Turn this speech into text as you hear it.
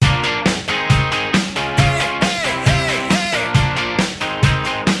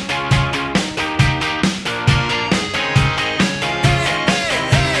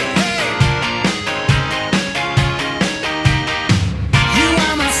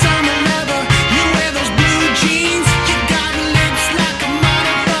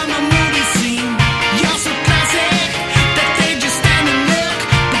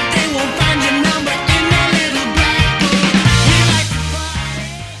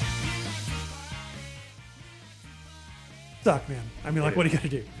suck, man. I mean, like, what are you going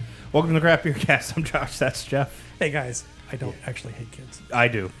to do? Welcome to the Craft Beer Cast. I'm Josh. That's Jeff. Hey, guys, I don't actually hate kids. I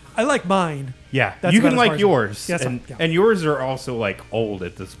do. I like mine. Yeah, That's you about can as far like as yours. Yes, and yours are also like old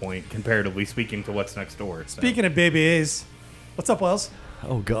at this point, comparatively speaking to what's next door. So. Speaking of babies, what's up, Wells?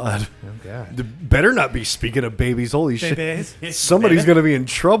 Oh, God. Oh, God. Better not be speaking of babies. Holy shit. Babies. Somebody's going to be in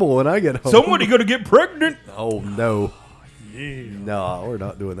trouble when I get home. Somebody gonna get pregnant. Oh, no. No, we're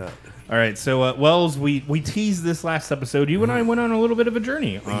not doing that. All right, so Wells, we teased this last episode. You and I went on a little bit of a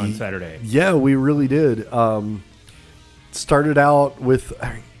journey on Saturday. Yeah, we really did. Started out with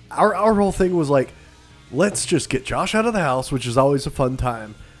our whole thing was like, let's just get Josh out of the house, which is always a fun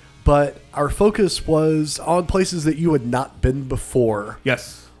time. But our focus was on places that you had not been before.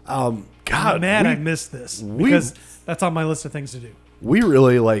 Yes. God, Man, I missed this because that's on my list of things to do. We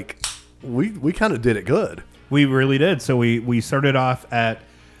really we kind of did it good. We really did. So we started off at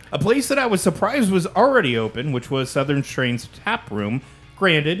a place that I was surprised was already open, which was Southern Strain's Tap Room.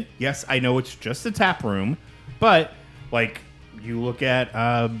 Granted, yes, I know it's just a tap room, but like you look at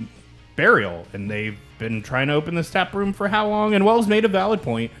Burial, and they've been trying to open this tap room for how long? And Wells made a valid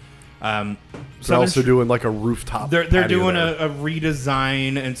point. They're also doing like a rooftop. They're doing a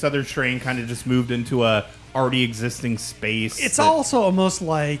redesign, and Southern Strain kind of just moved into a already existing space. It's also almost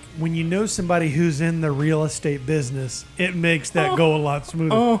like when you know somebody who's in the real estate business, it makes that go a lot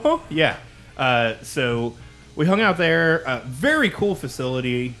smoother. Yeah. So we hung out there. Very cool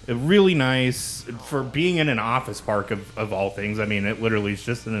facility. Really nice for being in an office park of all things. I mean, it literally is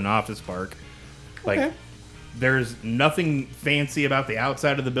just in an office park. Like, Okay. There's nothing fancy about the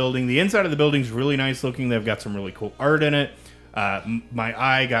outside of the building. The inside of the building's really nice looking. They've got some really cool art in it. My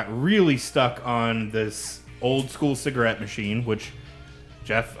eye got really stuck on this old school cigarette machine, which,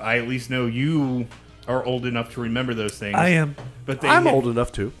 Jeff, I at least know you are old enough to remember those things. I am. But I'm old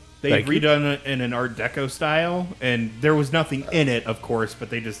enough too. They've redone it in an Art Deco style, and there was nothing in it, of course, but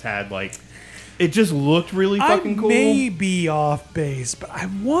they just had, like, it just looked really fucking cool. I may be off base, but I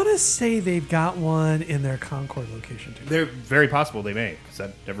want to say they've got one in their Concord location, too. They're very possible they may, because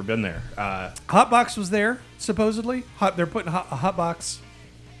I've never been there. Hotbox was there, supposedly. They're putting a Hotbox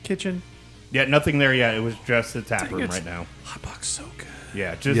kitchen. Yeah, nothing there yet. It was just a tap room right now. Hotbox so good.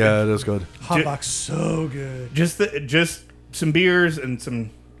 Yeah, It is good. Hotbox so good. Just some beers and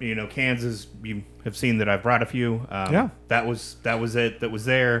some cans, as you have seen that I've brought a few. Yeah, that was it. That was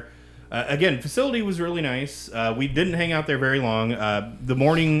there. Again, facility was really nice. We didn't hang out there very long. The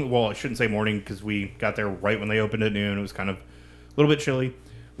morning, well, I shouldn't say morning because we got there right when they opened at noon. It was kind of a little bit chilly.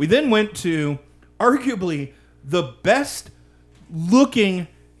 We then went to arguably the best looking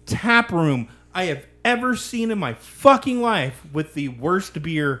tap room I have ever seen in my fucking life, with the worst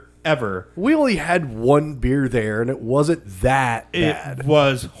beer ever. We only had one beer there, and it wasn't that bad. It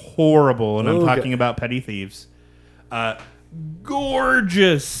was horrible, and I'm Okay. talking about Petty Thieves.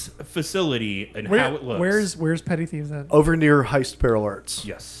 Gorgeous facility and how it looks. Where's Petty Thieves at? Over near Heist Barrel Arts.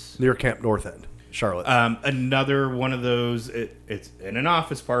 Yes. Near Camp North End, Charlotte. Another one of those, it's in an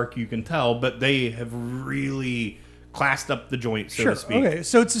office park, you can tell, but they have really classed up the joint, so to speak. Okay,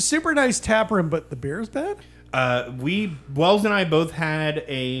 so it's a super nice tap room, but the beer is bad? Wells and I both had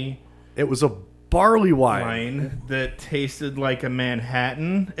a It was a barley wine that tasted like a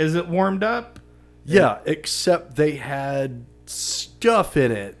Manhattan as it warmed up. Yeah, except they had stuff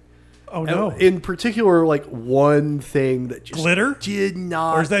in it. Oh, no. In particular, like one thing that just Glitter? did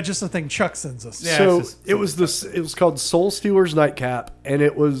not. Or is that just the thing Chuck sends us? Yeah. So it's just- it was called Soul Stealers Nightcap, and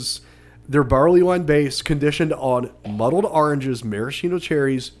it was their barley wine base conditioned on muddled oranges, maraschino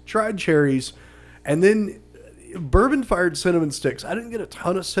cherries, dried cherries, and then bourbon fired cinnamon sticks. I didn't get a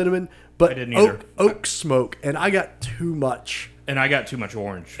ton of cinnamon, but I didn't either. oak smoke, and I got too much. And I got too much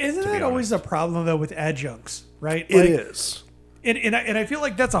orange. Isn't to be that always a honest. problem, though, with adjuncts, right? It is. And I feel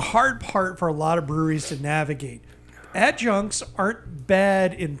like that's a hard part for a lot of breweries to navigate. Adjuncts aren't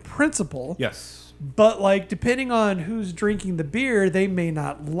bad in principle. Yes. But, like, depending on who's drinking the beer, they may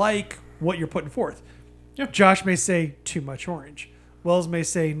not like what you're putting forth. Yeah. Josh may say too much orange. Wells may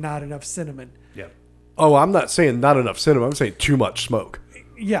say not enough cinnamon. Yeah. Oh, I'm not saying not enough cinnamon. I'm saying too much smoke.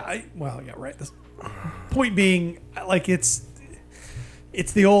 Yeah, yeah, right. The point being, like, it's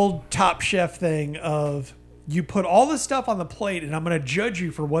the old Top Chef thing of you put all this stuff on the plate and I'm going to judge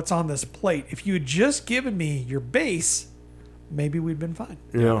you for what's on this plate. If you had just given me your base, maybe we'd been fine.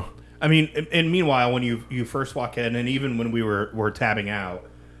 Yeah. I mean, and meanwhile, when you first walk in, and even when we were tabbing out,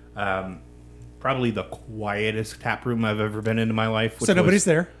 probably the quietest tap room I've ever been in my life. So nobody's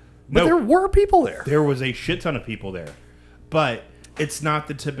there. But there were people there. There was a shit ton of people there. But it's not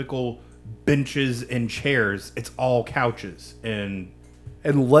the typical benches and chairs. It's all couches. And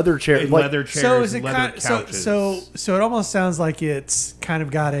and leather chairs. And Like, leather chairs, So is it leather kind couches. so it almost sounds like it's kind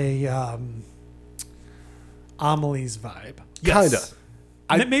of got a Amelie's vibe.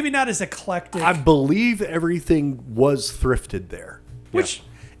 Kinda. Maybe not as eclectic, I believe everything was thrifted there. which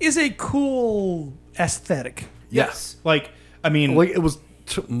is a cool aesthetic. Yes. Like, I mean, Like, it was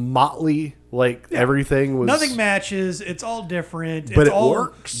motley. Like, everything was... Nothing matches. It's all different. But it's it all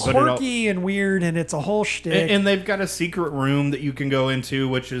works. But it all- quirky and weird, and it's a whole shtick. and they've got a secret room that you can go into,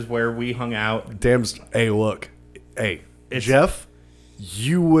 which is where we hung out. Hey, look. Hey, It's- Jeff,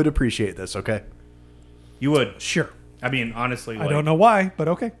 you would appreciate this, okay? You would. Sure. I mean, honestly, I don't know why, but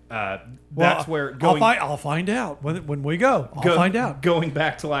okay. That's where going. I'll find out when we go. I'll find out. Going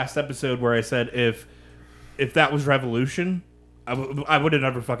back to last episode where I said if that was Revolution, I would have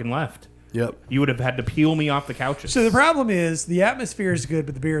never fucking left. Yep. You would have had to peel me off the couches. So the problem is the atmosphere is good,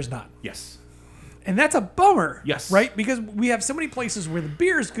 but the beer is not. Yes. And that's a bummer. Yes. Right? Because we have so many places where the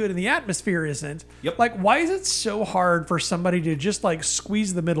beer is good and the atmosphere isn't. Yep. Like, why is it so hard for somebody to just like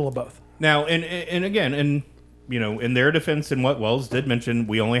squeeze the middle of both? Now, and again, and you know, in their defense, and what Wells did mention,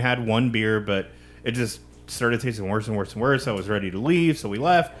 we only had one beer, but it just started tasting worse and worse and worse. I was ready to leave, so we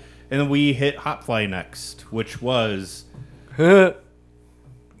left, and then we hit Hopfly next, which was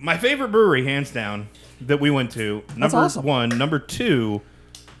my favorite brewery, hands down, that we went to. Number awesome. one. Number two,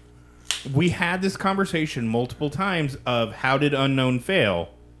 we had this conversation multiple times of how did Unknown fail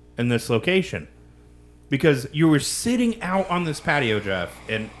in this location? Because you were sitting out on this patio, Jeff,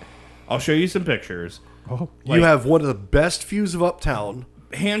 and I'll show you some pictures. Oh, You have one of the best views of Uptown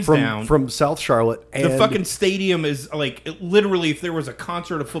Hands down. from South Charlotte. And The fucking stadium is like, literally, if there was a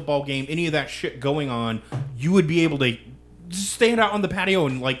concert, a football game, any of that shit going on, you would be able to just stand out on the patio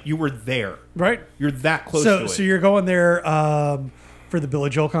and like you were there. right. You're that close to it. So you're going there for the Billy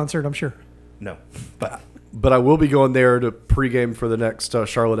Joel concert, I'm sure. No. But But I will be going there to pregame for the next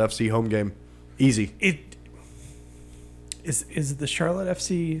Charlotte FC home game. Easy. It is the Charlotte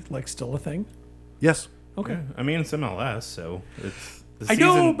FC like still a thing? Yes. Okay. I mean, it's MLS, so it's. The I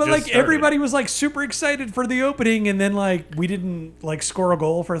know, season but just like started. everybody was like super excited for the opening, and then like we didn't like score a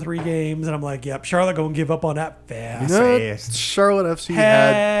goal for 3 games, and I'm like, yep, Charlotte gonna give up on that fast. No, fast. Charlotte FC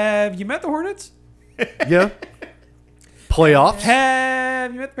had... Have you met the Hornets? Yeah. Playoffs.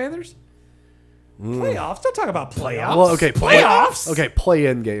 Have you met the Panthers? Playoffs? Don't talk about playoffs. Well, okay. Playoffs? Okay,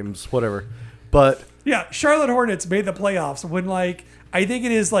 play-in games, whatever. But... Yeah, Charlotte Hornets made the playoffs when like I think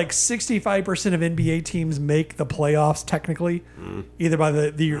it is like 65% of NBA teams make the playoffs technically, either by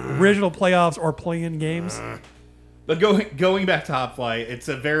the original playoffs or play-in games. But going back to Hopfly, it's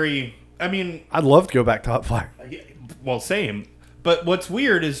a very. I mean, I'd love to go back to Hot Fly. well, same. But what's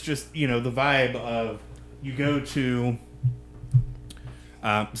weird is just the vibe of you go to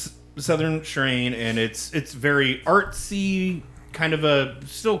Southern Strain and it's very artsy, kind of a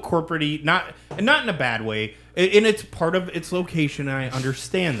still corporate-y, not in a bad way. And it's part of its location, and I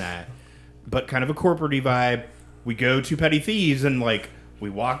understand that. But kind of a corporate-y vibe. We go to Petty Thieves and like we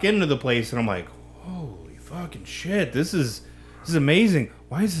walk into the place and I'm like, holy fucking shit, this is amazing.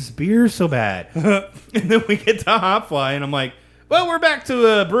 Why is this beer so bad? And then we get to Hopfly and I'm like, well, we're back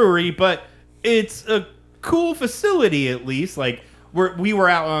to a brewery, but it's a cool facility at least. Like we were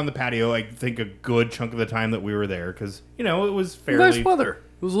out on the patio, I think a good chunk of the time that we were there because it was fairly Nice weather.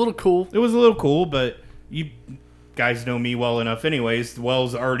 It was a little cool. It was a little cool, but you guys know me well enough anyways.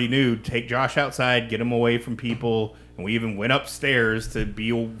 Wells already knew, take Josh outside, get him away from people, and we even went upstairs to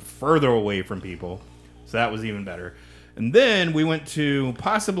be further away from people. So that was even better. And then we went to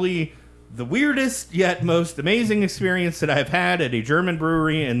possibly the weirdest yet most amazing experience that I've had at a German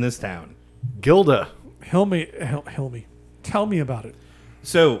brewery in this town. Gilda. Help me. Tell me about it.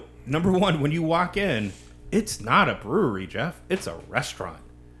 So, number one, when you walk in, it's not a brewery, Jeff. It's a restaurant.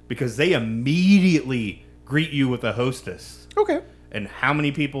 Because they immediately greet you with a hostess. Okay. And how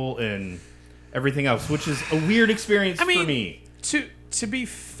many people and everything else, which is a weird experience for me. To be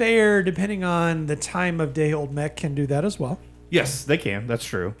fair, depending on the time of day, Old Mech can do that as well. Yes, they can. That's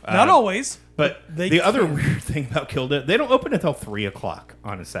true. Not always. But they the other can. weird thing about Kilda, they don't open until 3 o'clock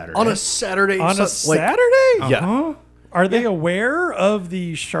on a Saturday. On a Saturday. On a so- like- Saturday? Yeah. Huh? Are they aware of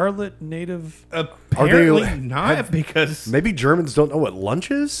the Charlotte native? Apparently Are they- not, because Maybe Germans don't know what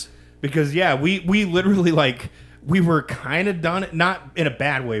lunch is? yeah, we literally we were kind of done, not in a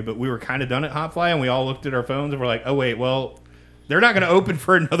bad way, but we were kind of done at Hopfly, and we all looked at our phones and we're like, oh wait, well, they're not going to open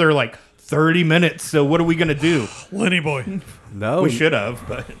for another 30 minutes, so what are we going to do? Lenny boy. No. We should have,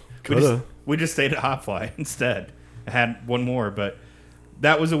 but Coulda. we just stayed at Hopfly instead. I had one more, but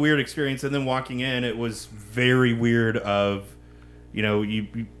that was a weird experience. And then walking in, it was very weird.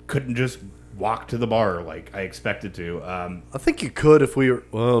 You couldn't just walk to the bar like I expected to. I think you could if we were.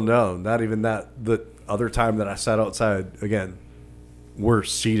 Well, no, not even that. The other time that I sat outside, again, we're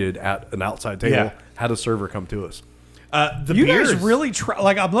seated at an outside table. Yeah. Had a server come to us. The You beers, guys really try.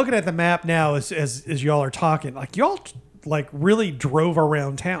 Like I'm looking at the map now as y'all are talking. Like y'all like really drove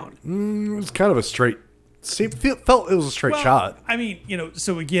around town. It was kind of a straight. Felt it was a straight shot. I mean,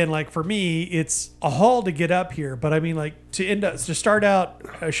 so again, like for me, it's a haul to get up here. But I mean, like to start out,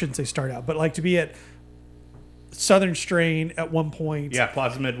 I shouldn't say start out, but like to be at Southern Strain at one point. yeah,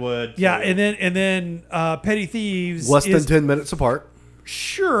 Plaza Midwood. Yeah, and then Petty Thieves. Less than is 10 minutes apart.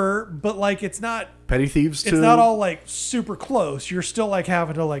 Sure, but like it's not. Petty Thieves It's too. not all like super close. You're still like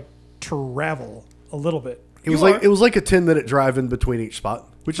having to like travel a little bit. It was like a 10-minute drive in between each spot,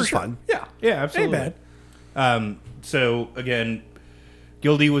 which is fun. Yeah, Yeah, absolutely. Ain't bad. So again,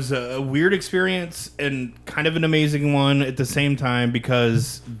 Guildy was a weird experience and kind of an amazing one at the same time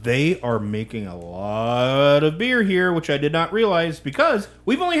because they are making a lot of beer here, which I did not realize because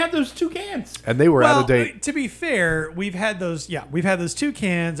we've only had those 2 cans. And they were out of date. To be fair, we've had those 2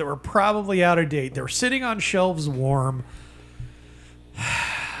 cans that were probably out of date. They were sitting on shelves warm.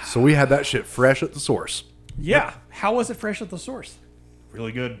 So we had that shit fresh at the source. Yeah. How was it fresh at the source?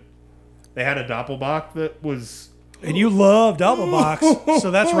 Really good. They had a Doppelbock that was... And you love Doppelbocks,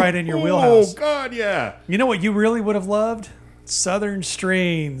 so that's right in your wheelhouse. Oh, God, yeah. You know what you really would have loved? Southern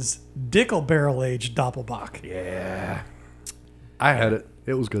Strains Dickel Barrel Aged Doppelbock. Yeah. I had it.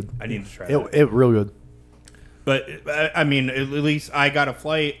 It was good. I need to try that. It real good. But, I mean, at least I got a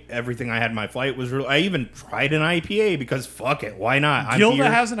flight. Everything I had in my flight was real. I even tried an IPA because fuck it. Why not? Gilda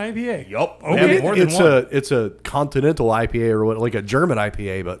has an IPA. Yup. Okay. More than one. It's a continental IPA or what, like a German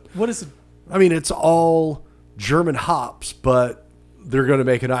IPA, but What is it? I mean it's all German hops, but they're going to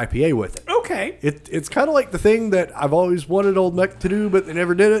make an IPA with it. Okay. It's kind of like the thing that I've always wanted Old Mech to do, but they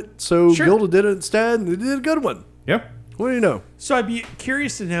never did it. So Sure. Gilda did it instead, and they did a good one. Yep. What do you know? So I'd be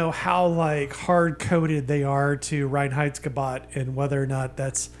curious to know how like hard coded they are to Reinheitsgebot and whether or not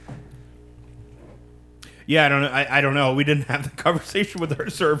that's Yeah, I don't know. I don't know. We didn't have the conversation with our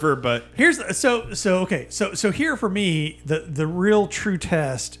server, but so here for me the real true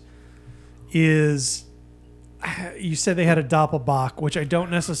test is you said they had a Doppelbock, which I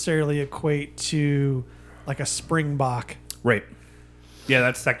don't necessarily equate to like a Springbok. right. Yeah,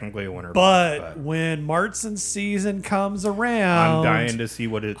 that's technically a winter. But when Martzen's season comes around, I'm dying to see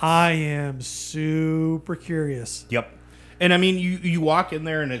what it's. I am super curious. Yep. And I mean, you walk in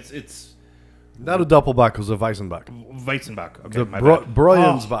there and it's Not a Doppelbock, it was a Weissenbach. Weizenbach. Okay, The my bad.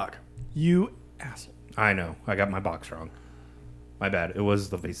 Breuensbach. You asshole. I know. I got my box wrong. My bad. It was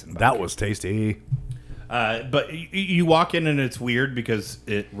the Weizenbach. That was tasty. But you walk in and it's weird because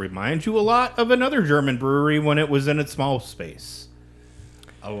it reminds you a lot of another German brewery when it was in its small space.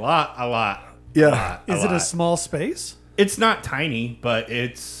 A lot. Yeah. Is it a small space? It's not tiny, but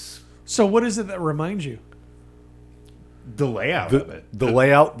it's So what is it that reminds you? the layout of it. The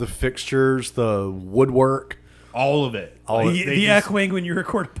layout, the fixtures, the woodwork. All of it. The echoing when you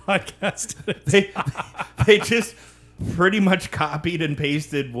record a podcast. They just pretty much copied and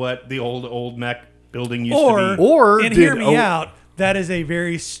pasted what the old Mech building used to be. Or and did hear me O- out, that is a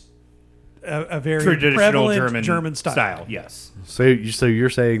very Traditional prevalent German style. Yes. So you're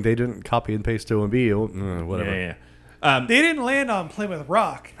saying they didn't copy and paste OMB? Whatever. Yeah. They didn't land on Plymouth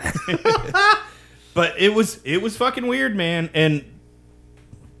Rock. But it was fucking weird, man. And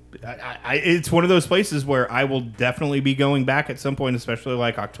it's one of those places where I will definitely be going back at some point, especially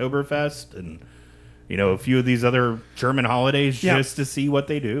like Oktoberfest and a few of these other German holidays just to see what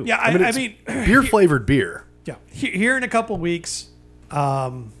they do. Yeah, I mean Beer flavored beer. yeah. Here in a couple weeks,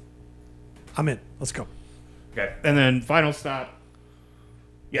 I'm in. Let's go. Okay. And then final stop.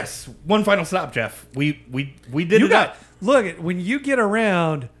 Yes, one final stop, Jeff. We did it up. Look, when you get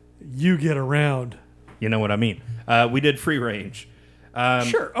around, you get around. You know what I mean. We did free range.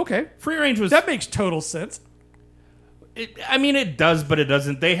 Sure. Okay. Free range was. That makes total sense. It does, but it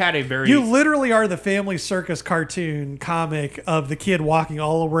doesn't. They had a very. You literally are the Family Circus cartoon comic of the kid walking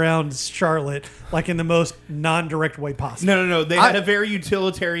all around Charlotte, like in the most non-direct way possible. No. They had a very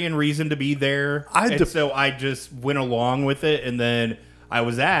utilitarian reason to be there, so I just went along with it. And then I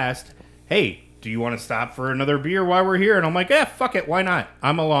was asked, "Hey, do you want to stop for another beer while we're here?" And I'm like, "Yeah, fuck it, why not?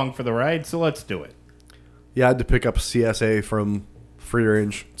 I'm along for the ride, so let's do it." Yeah, I had to pick up a CSA from Free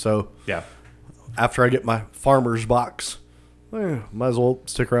Range. So Yeah. after I get my farmer's box, might as well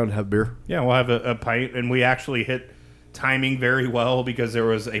stick around and have beer. Yeah, we'll have a pint, and we actually hit timing very well because there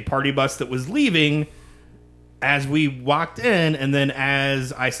was a party bus that was leaving as we walked in, and then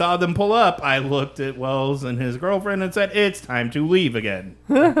as I saw them pull up, I looked at Wells and his girlfriend and said, "It's time to leave again."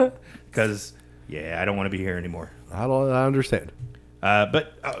 because I don't want to be here anymore. I understand.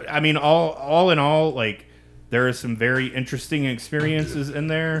 But I mean, all in all, like there are some very interesting experiences in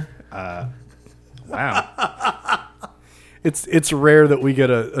there. Wow. It's rare that we get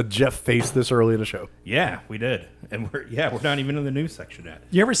a Jeff face this early in the show. Yeah, we did, and we're not even in the news section yet.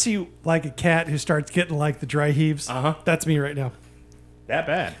 You ever see like a cat who starts getting like the dry heaves? That's me right now. That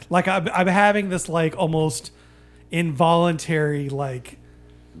bad? Like I'm having this like almost involuntary like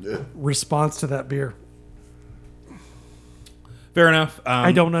response to that beer. Fair enough.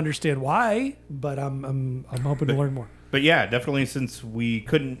 I don't understand why, but I'm hoping to learn more. But yeah, definitely since we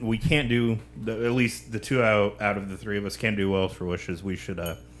can't do at least the two out of the three of us can't do Wells for Wishes, we should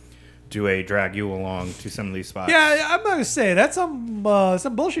do a drag you along to some of these spots. Yeah, I'm not gonna say that's some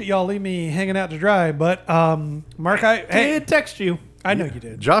bullshit. Y'all leave me hanging out to dry, but Mark, I did text you. I know you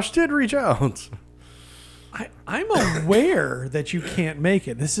did. Josh did reach out. I'm aware that you can't make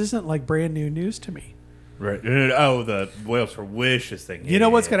it. This isn't like brand new news to me. Right. Oh, the Wales for Wishes thing. You know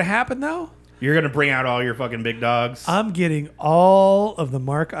what's going to happen, though? You're going to bring out all your fucking big dogs? I'm getting all of the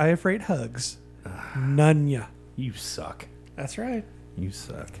Mark I Afraid hugs. None ya. You suck. That's right. You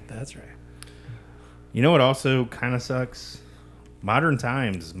suck. That's right. You know what also kind of sucks? Modern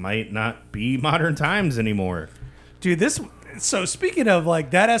times might not be modern times anymore. Dude, so speaking of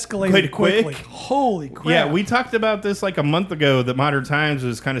like that escalated quickly. Holy crap. Yeah, we talked about this like a month ago that Modern Times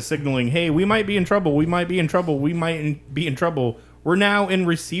was kind of signaling, hey, we might be in trouble. We might be in trouble. We might be in trouble. We're now in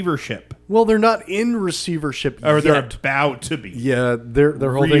receivership. Well, they're not in receivership or yet. They're about to be. Yeah, their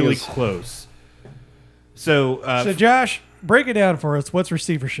whole really thing is close. So Josh, break it down for us. What's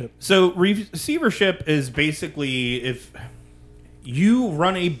receivership? So receivership is basically if you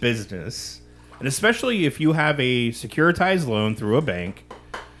run a business, and especially if you have a securitized loan through a bank,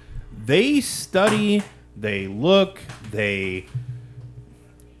 they study, they look, they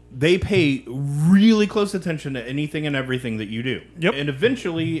pay really close attention to anything and everything that you do. Yep. And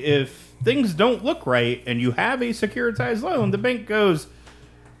eventually, if things don't look right and you have a securitized loan, the bank goes,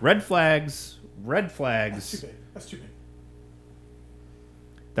 red flags, red flags. That's too big.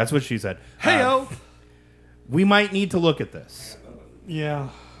 That's what she said. Hey-o. We might need to look at this. Yeah.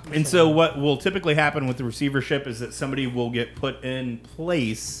 And so what will typically happen with the receivership is that somebody will get put in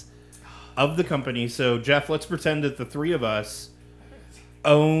place of the company. So, Jeff, let's pretend that the three of us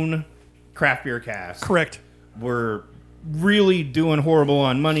own Craft Beer Cast. Correct. We're really doing horrible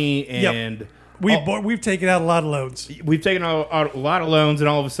on money, and we've taken out a lot of loans. We've taken out a lot of loans, and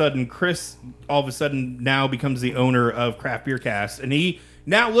all of a sudden, Chris now becomes the owner of Craft Beer Cast, and he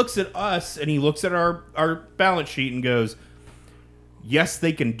now looks at us, and he looks at our balance sheet and goes, yes,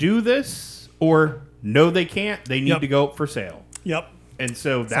 they can do this, or no, they can't. They need to go up for sale. Yep. And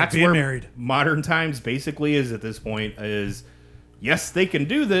so that's like where married. Modern Times basically is at this point is, yes, they can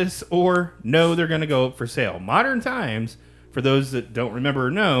do this, or no, they're going to go up for sale. Modern Times, for those that don't remember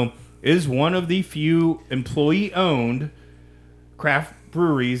or know, is one of the few employee-owned craft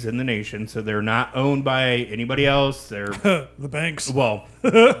breweries in the nation. So they're not owned by anybody else. They're the banks. Well,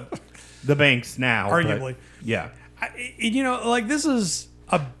 the banks now. Arguably. Yeah. Like this is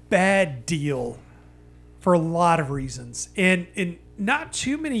a bad deal for a lot of reasons. And not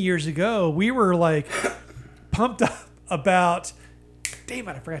too many years ago, we were like pumped up about, damn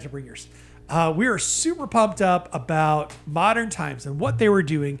it, I forgot to bring yours. We were super pumped up about Modern Times and what they were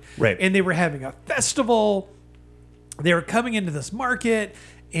doing. Right. And they were having a festival. They were coming into this market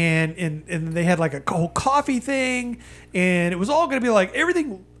and they had like a whole coffee thing. And it was all going to be like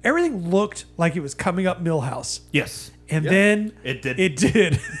everything looked like it was coming up Millhouse. Yes. And then it did. It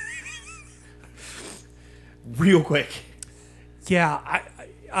did. Real quick. Yeah.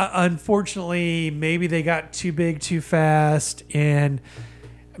 I unfortunately, maybe they got too big too fast. And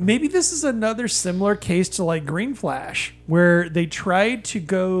maybe this is another similar case to like Green Flash, where they tried to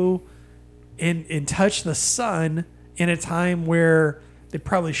go and touch the sun in a time where they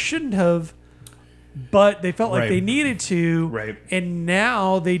probably shouldn't have, but they felt like they needed to. Right. And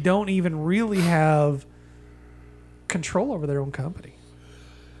now they don't even really have control over their own company.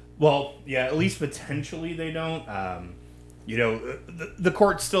 Well, yeah, at least potentially they don't. The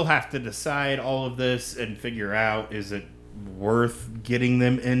courts still have to decide all of this and figure out, is it worth getting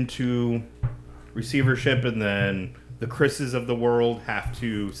them into receivership, and then the Chris's of the world have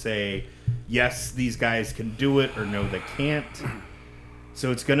to say, yes, these guys can do it, or no, they can't.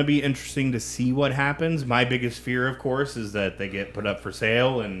 So it's going to be interesting to see what happens. My biggest fear, of course, is that they get put up for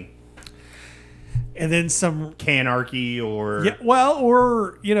sale and then some Canarchy or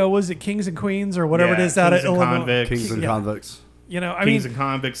was it Kings and Queens or whatever it is out of Illinois? Convicts. Kings and Convicts. Kings and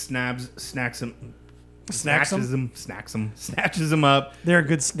Convicts snatches them up. They're a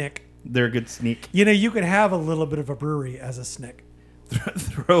good snick. They're a good sneak. You know, you could have a little bit of a brewery as a snick.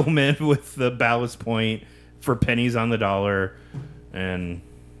 Throw them in with the Ballast Point for pennies on the dollar. And,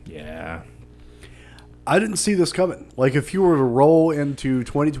 yeah. I didn't see this coming. Like, if you were to roll into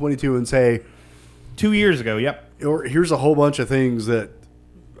 2022 and say, 2 years ago, yep. or here's a whole bunch of things that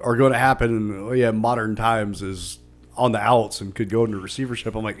are going to happen, and oh yeah, Modern Times is on the outs and could go into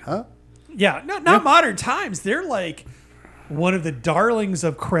receivership. I'm like, huh? Yeah, not Modern Times. They're like one of the darlings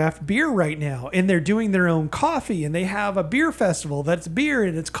of craft beer right now, and they're doing their own coffee, and they have a beer festival that's beer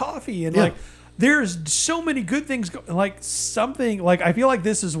and it's coffee, and like there's so many good things. Like something like I feel like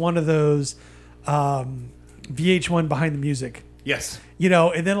this is one of those VH1 behind the music. Yes. You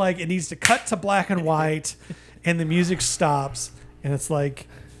know, and then like it needs to cut to black and white, and the music stops, and it's like,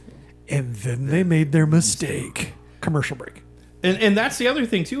 and then they made their mistake. Commercial break. And that's the other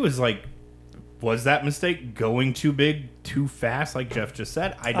thing too, is like, was that mistake going too big, too fast, like Jeff just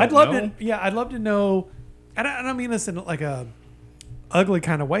said? I'd love to. Yeah, I'd love to know. And I don't mean this in like a ugly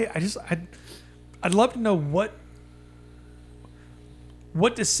kind of way. I'd love to know what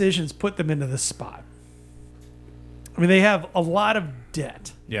decisions put them into this spot. I mean, they have a lot of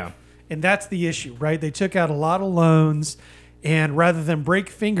debt. Yeah. And that's the issue, right? They took out a lot of loans, and rather than break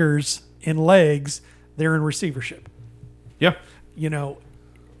fingers and legs, they're in receivership. Yeah. You know,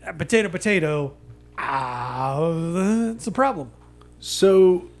 potato, it's a problem.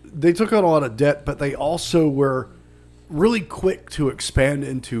 So they took on a lot of debt, but they also were really quick to expand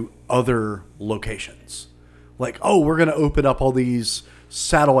into other locations. Like, oh, we're going to open up all these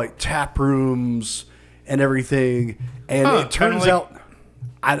satellite tap rooms and everything. And it turns out,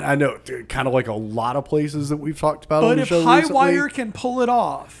 I know, kind of like a lot of places that we've talked about on the show recently. But if Highwire can pull it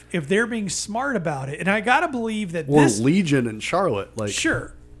off, if they're being smart about it, and I got to believe that or Legion in Charlotte. Like,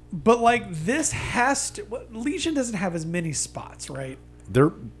 sure. But like this has to, Legion doesn't have as many spots, right? They're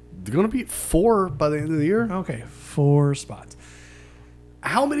going to be 4 by the end of the year. Okay, 4 spots.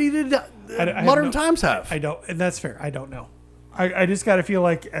 How many did I Modern Times have? I don't, and that's fair. I don't know. I just got to feel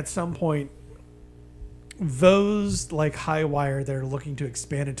like at some point, those like Highwire that are looking to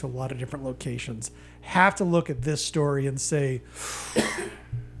expand into a lot of different locations have to look at this story and say,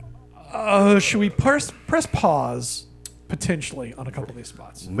 should we press pause potentially on a couple of these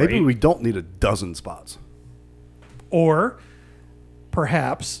spots? Maybe we don't need a dozen spots. Or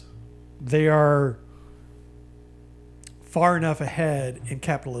perhaps they are far enough ahead in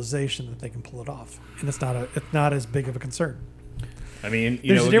capitalization that they can pull it off, and it's not as big of a concern. I mean,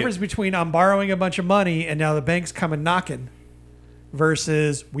 there's a difference between I'm borrowing a bunch of money and now the bank's coming knocking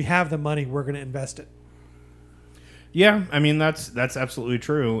versus we have the money, we're going to invest it. Yeah, I mean that's absolutely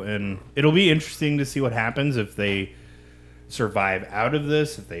true, and it'll be interesting to see what happens if they survive out of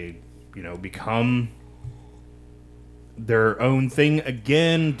this, if they, become their own thing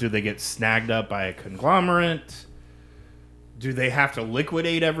again. Do they get snagged up by a conglomerate? Do they have to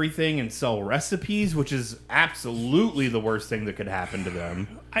liquidate everything and sell recipes, which is absolutely the worst thing that could happen to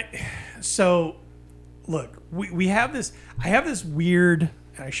them? So, look, we have this. I have this weird.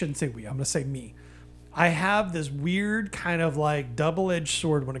 I shouldn't say we. I'm going to say me. I have this weird kind of like double-edged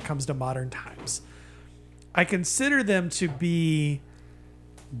sword when it comes to Modern Times. I consider them to be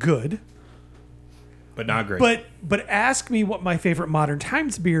good, but not great. But ask me what my favorite Modern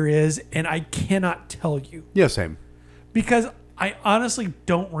Times beer is, and I cannot tell you. Yeah, same. Because I honestly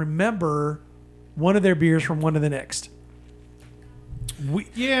don't remember one of their beers from one of the next.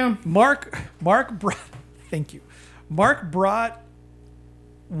 Mark brought. Thank you. Mark brought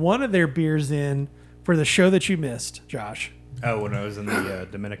one of their beers in for the show that you missed, Josh. Oh, when I was in the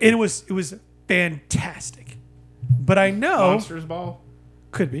Dominican. It was fantastic. But I know Monsters Ball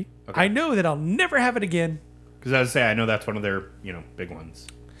could be. Okay. I know that I'll never have it again. Because I was say I know that's one of their big ones.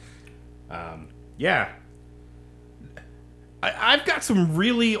 Yeah. I've got some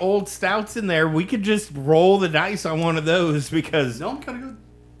really old stouts in there. We could just roll the dice on one of those because I'm kind of good.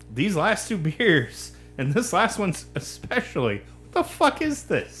 These last 2 beers, and this last one especially, what the fuck is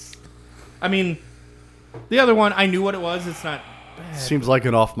this? I mean, the other one, I knew what it was. It's not bad. Seems like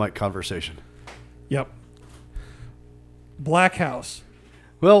an off-mic conversation. Yep. Black House.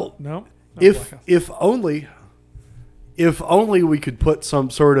 Well, no. If only we could put some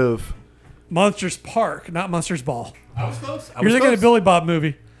sort of Monsters Park, not Monsters Ball. I was close. You're thinking of a Billy Bob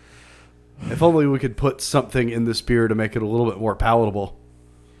movie. If only we could put something in this beer to make it a little bit more palatable.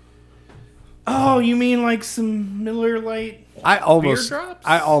 Oh, you mean like some Miller Lite beer drops?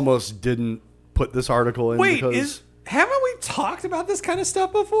 I almost didn't put this article in. Wait, haven't we talked about this kind of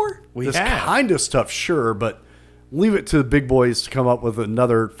stuff before? This kind of stuff, sure, but leave it to the big boys to come up with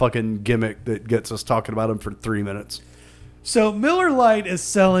another fucking gimmick that gets us talking about them for 3 minutes. So Miller Lite is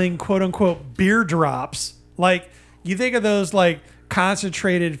selling quote unquote beer drops. Like you think of those like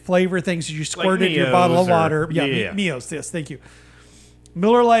concentrated flavor things that you squirt into your bottle of water. Mios. Yes, thank you.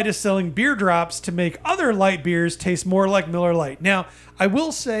 Miller Lite is selling beer drops to make other light beers taste more like Miller Lite. Now, I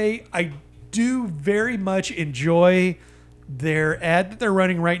will say I do very much enjoy their ad that they're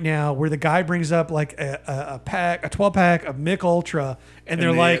running right now where the guy brings up like a 12-pack of Mick Ultra, and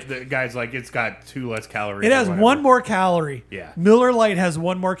they're like... The guy's like, it's got 2 less calories. It has 1 more calorie. Yeah. Miller Lite has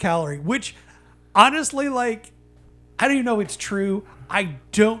 1 more calorie, which honestly, like, I don't even know it's true. I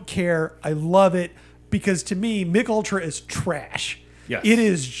don't care. I love it because to me, Mick Ultra is trash. Yes. It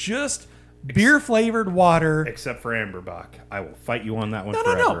is just beer-flavored water. Except for Amberbach. I will fight you on that one No.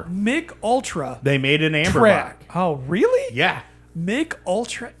 forever. Mick Ultra. They made an Amberbach. Trash. Oh, really? Yeah. Mick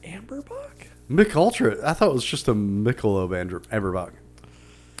Ultra Amberbach? Mick Ultra. I thought it was just a Michelob Amberbach.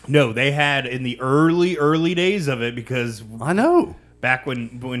 No, they had in the early days of it because I know. back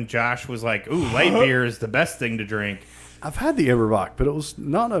when Josh was like, ooh, light beer is the best thing to drink. I've had the Amberbach, but it was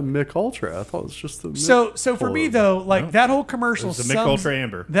not a Mick Ultra. I thought it was just the Mick So for me though, like that whole commercial It was the Mick Ultra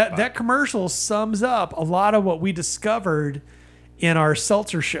Amber. That commercial sums up a lot of what we discovered in our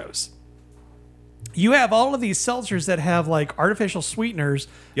seltzer shows. You have all of these seltzers that have like artificial sweeteners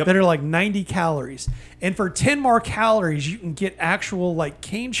that are like 90 calories. And for 10 more calories, you can get actual like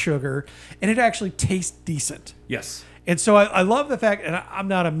cane sugar and it actually tastes decent. Yes. And so I love the fact, and I'm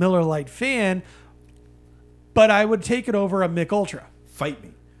not a Miller Lite fan, but I would take it over a Mick Ultra. Fight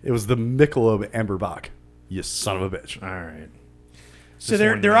me. It was the Michelob Amberbach. You son of a bitch. All right. So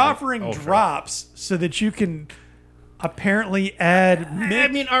they're offering drops so that you can apparently add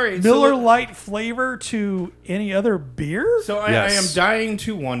all right, Miller Lite flavor to any other beer. So I am dying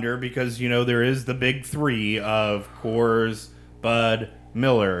to wonder because, there is the big 3 of Coors, Bud,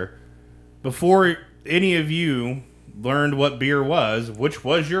 Miller. Before any of you learned what beer was, which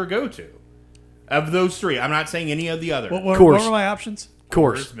was your go-to? Of those 3. I'm not saying any of the other. What were my options?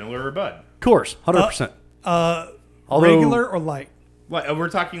 Coors, Miller, or Bud. Coors, 100%. Regular or light? We're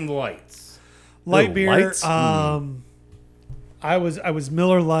talking the lights. Light beer. Lights? I was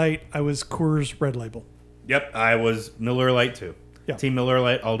Miller Lite. I was Coors Red Label. Yep, I was Miller Lite too. Yeah. Team Miller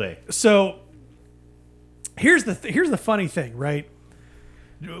Lite all day. So here's the funny thing, right?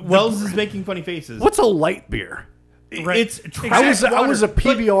 Wells is making funny faces. What's a light beer? Right. It's I was a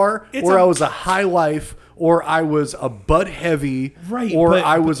PBR, or I was a High Life, or I was a Bud Heavy, Right, or but-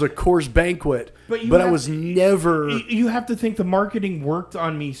 I was a Coors Banquet. But I was never. You have to think the marketing worked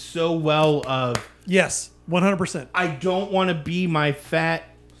on me so well. Yes, 100%. I don't want to be my fat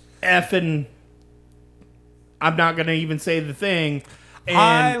effing. I'm not going to even say the thing. And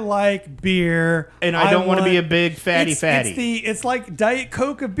I like beer, and I don't want to be a big fatty. It's like Diet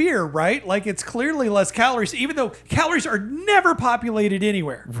Coke of beer, right? Like it's clearly less calories, even though calories are never populated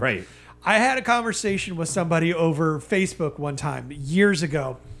anywhere. Right. I had a conversation with somebody over Facebook one time years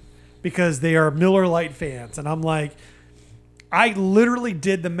ago because they are Miller Lite fans, and I'm like, I literally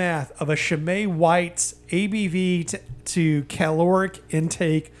did the math of a Chimay White's ABV to caloric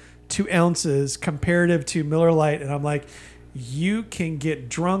intake 2 ounces comparative to Miller Lite, and I'm like, you can get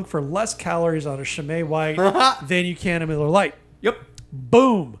drunk for less calories on a Chimay White than you can a Miller Lite. Yep.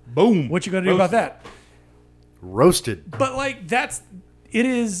 Boom. Boom. What you gonna do about that? Roasted. But like it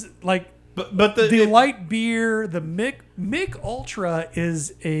is like But the light beer, the Mick Ultra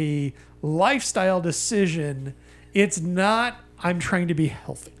is a lifestyle decision. It's not I'm trying to be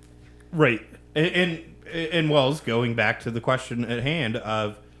healthy. Right. And Wells, going back to the question at hand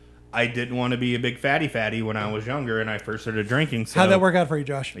of I didn't want to be a big fatty when I was younger and I first started drinking. So, How'd that work out for you,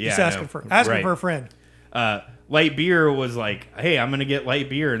 Josh? Yeah, Just asking for a friend. Light beer was like, hey, I'm going to get light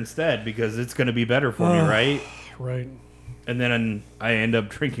beer instead because it's going to be better for me, right? Right. And then I end up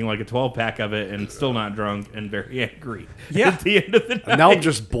drinking like a 12-pack of it and still not drunk and very angry. Yeah. At the end of the night. And now I'm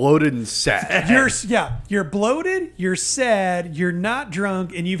just bloated and sad. You're bloated, you're sad, you're not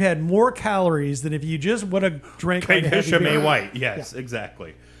drunk, and you've had more calories than if you just would have drank like a heavy Chimay beer. White. Yes,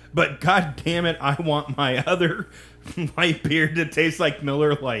 exactly. But god damn it, I want my other light beer to taste like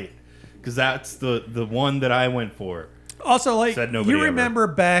Miller Lite because that's the one that I went for. Also, like Said nobody you ever. remember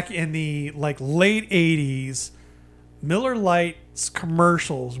back in the like late '80s, Miller Lite's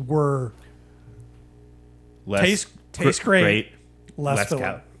commercials were taste great, less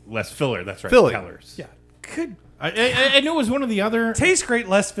filler. Less filler. That's right. Filling. Calories. Yeah, good. I knew it was one of the other Taste great,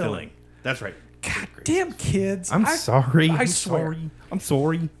 less filling. That's right. God damn kids! I'm sorry. I I'm swear. sorry. I'm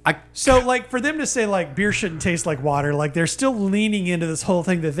sorry. So, like, for them to say, like, beer shouldn't taste like water, like, they're still leaning into this whole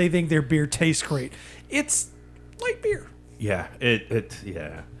thing that they think their beer tastes great. It's like beer. Yeah.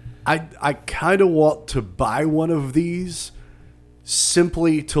 Yeah. I kind of want to buy one of these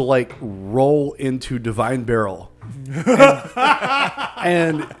simply to like roll into Divine Barrel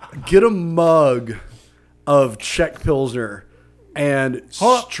and get a mug of Czech Pilsner and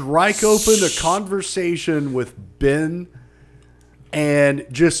strike open a conversation with Ben and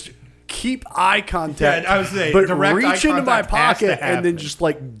just keep eye contact. Yeah, I was saying, but direct eye reach into my contact has to pocket and then happen. just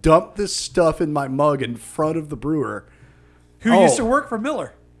like dump this stuff in my mug in front of the brewer. Who used to work for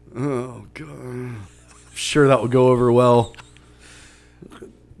Miller. Oh god, I'm sure that would go over well.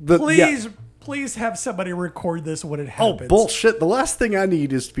 Please have somebody record this when it Oh happens. bullshit! The last thing I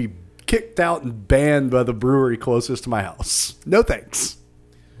need is to be kicked out and banned by the brewery closest to my house. No thanks.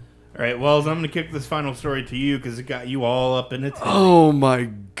 All right, Wells, I'm going to kick this final story to you because it got you all up in it. Oh my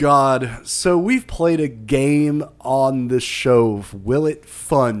god! So we've played a game on this show. Will it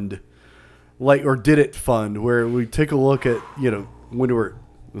fund? Or did it fund? Where we take a look at when we were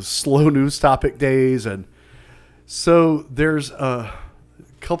slow news topic days, and so there's a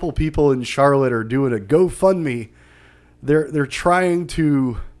couple people in Charlotte are doing a GoFundMe. They're trying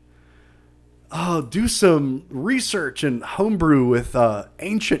to do some research and homebrew with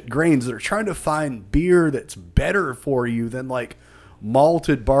ancient grains. They're trying to find beer that's better for you than like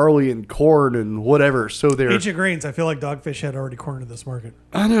malted barley and corn and whatever. So they're Ancient grains. I feel like Dogfish had already cornered this market.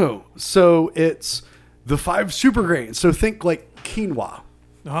 I know. So it's the 5 super grains. So think like quinoa.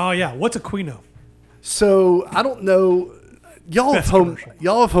 Oh yeah, what's a quino? So I don't know. Y'all have Best commercial.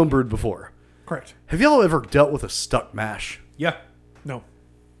 homebrewed before. Correct. Have y'all ever dealt with a stuck mash? Yeah, No,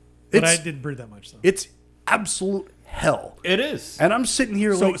 but I It's didn't brew that much though. it's absolute hell. it is. And I'm sitting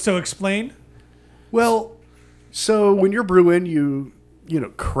here So explain. well, so when you're brewing, you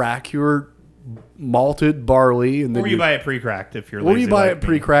crack your malted barley, and then Or you buy it pre-cracked if you're or lazy you buy like it me.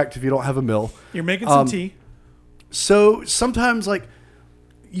 pre-cracked if you don't have a mill. You're making some tea. So sometimes, like,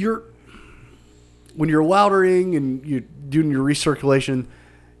 when you're lautering and you're doing your recirculation,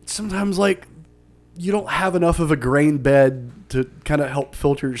 sometimes, like, you don't have enough of a grain bed to kind of help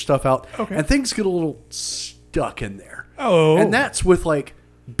filter your stuff out. Okay. And things get a little stuck in there. Oh. And that's with, like,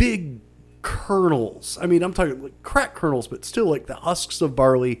 big kernels. I mean, I'm talking, like, cracked kernels, but still, like, the husks of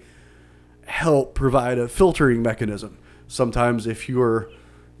barley help provide a filtering mechanism. Sometimes if you're...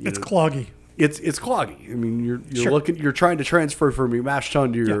 It's cloggy. It's cloggy. I mean, you're Sure. you're trying to transfer from your mash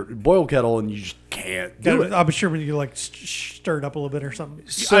tun to your boil kettle, and you just can't do it. I'm sure when you like stir it up a little bit or something.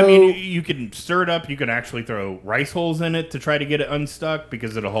 So, I mean, you can stir it up. You can actually throw rice holes in it to try to get it unstuck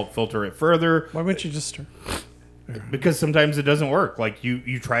because it'll help filter it further. Why wouldn't you just stir? Because sometimes it doesn't work. Like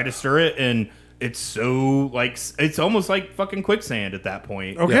you try to stir it and it's so like it's almost like fucking quicksand at that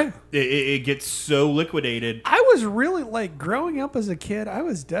point. Okay. It gets so liquidated. I was really like growing up as a kid. I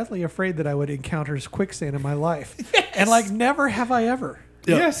was deathly afraid that I would encounter quicksand in my life, and like never have I ever.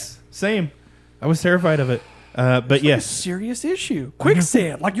 Yeah. Yes, same. I was terrified of it. But A yes. serious issue.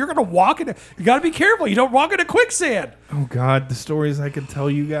 Quicksand. Like you're gonna walk into. You got to be careful. You don't walk into quicksand. Oh God, the stories I could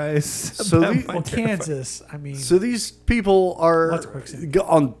tell you guys. So about the- my Well, terrifying- Kansas. I mean, so these people are What's quicksand?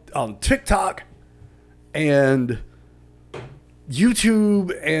 on TikTok and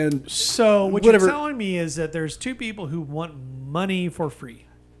YouTube and so what whatever. you're telling me is that there's two people who want money for free.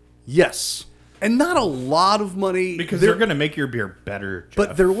 yes, and not a lot of money because they're going to make your beer better. Jeff.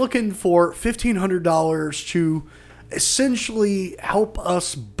 but they're looking for $1,500 to essentially help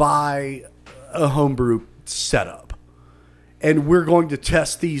us buy a homebrew setup. And we're going to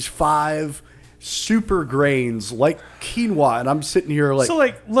test these 5 super grains like quinoa. And I'm sitting here like, So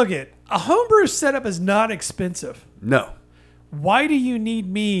like, look at a homebrew setup is not expensive. no. Why do you need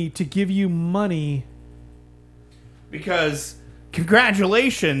me to give you money? Because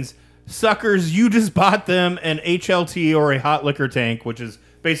congratulations, suckers, you just bought them an HLT or a hot liquor tank, which is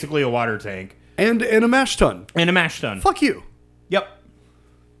basically a water tank, And a mash tun. and a mash tun. Fuck you. Yep.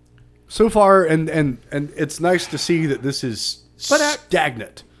 So far, and it's nice to see that this is But,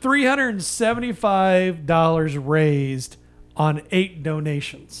 stagnant. $375 raised on 8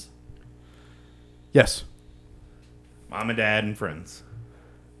 donations. Yes. Mom and dad and friends.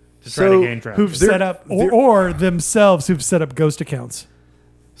 To So, try to gain traffic. Who've set up, or themselves who've set up ghost accounts.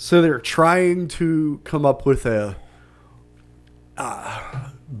 So they're trying to come up with a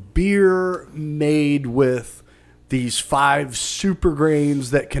beer made with these 5 super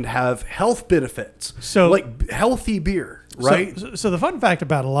grains that can have health benefits. So- like healthy beer, right? So the fun fact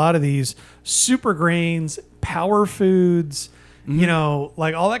about a lot of these super grains, power foods,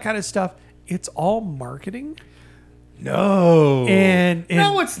 like all that kind of stuff, it's all marketing. no. And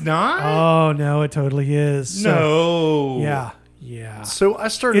no, it's not. Oh no, it totally is. So, no. yeah. So I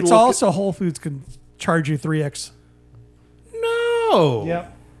started It's looking, also Whole Foods can charge you 3x. No.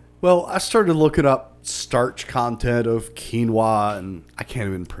 Yep. Well, I started looking up starch content of quinoa, and I can't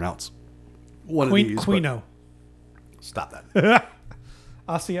even pronounce one of these. Quino. Stop that.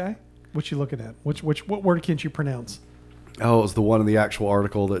 ACI? What you looking at? What word can't you pronounce? Oh, it was the one in the actual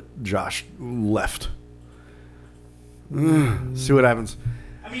article that Josh left. See what happens.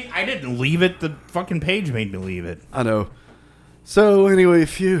 I mean, I didn't leave it. The fucking page made me leave it. I know. So anyway,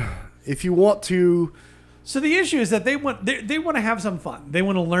 if you want to, So the issue is that they want to have some fun. They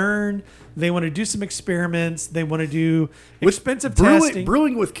want to learn. They want to do some experiments. They want to do expensive testing.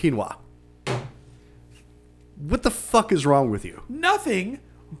 brewing with quinoa. What the fuck is wrong with you? Nothing,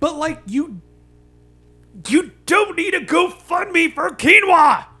 but like you don't need a GoFundMe for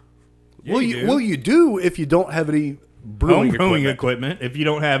quinoa. Yeah, you do if you don't have any brewing equipment. If you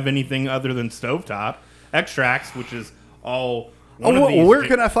don't have anything other than stovetop extracts, which is all. Where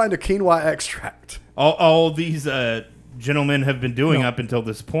can I find a quinoa extract? All these gentlemen have been doing up until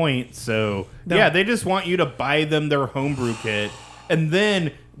this point. So yeah, they just want you to buy them their homebrew kit and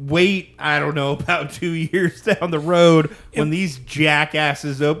then wait, I don't know, about 2 years down the road when these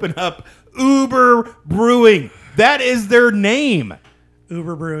jackasses open up Uber Brewing. That is their name.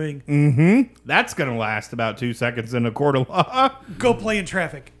 Uber Brewing. Mm-hmm. That's going to last about 2 seconds in a court of law. Go play in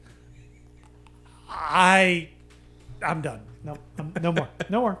traffic. I'm done. No, no more.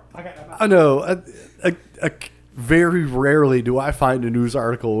 No more. I know. Very rarely do I find a news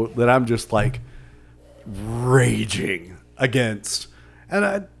article that I'm just like raging against.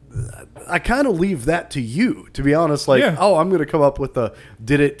 And I kind of leave that to you, to be honest. Like, I'm going to come up with a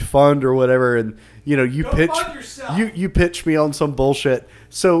did it fund or whatever, and you pitch me on some bullshit.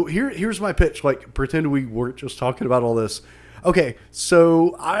 So here's my pitch. Like, pretend we weren't just talking about all this. Okay,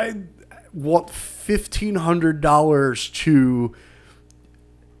 so I want $1,500 to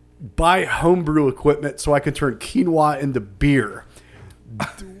buy homebrew equipment so I can turn quinoa into beer.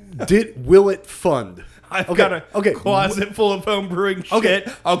 Will it fund? I've got a closet full of home brewing shit.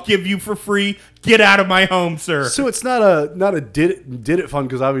 I'll give you for free. Get out of my home, sir. So it's not a did it fund,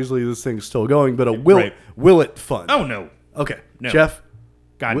 because obviously this thing's still going, but a will it fund? Oh no. Okay, no. Jeff.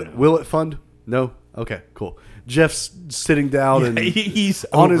 No. Will it fund? No. Okay, cool. Jeff's sitting down and he's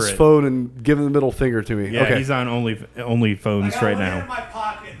on his phone and giving the middle finger to me. Yeah, okay. He's on OnlyPhones right now. In my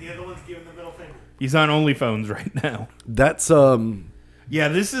pocket, the other one's giving the middle finger. He's on OnlyPhones right now. That's Yeah,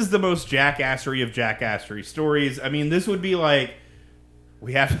 this is the most jackassery of jackassery stories. I mean, this would be like,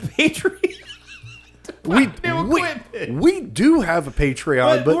 we have a Patreon. we do have a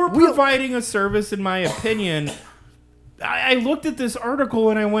Patreon, but we're providing a service, in my opinion. I looked at this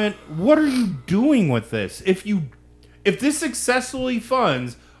article and I went, what are you doing with this? If this successfully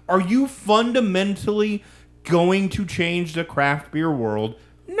funds, are you fundamentally going to change the craft beer world?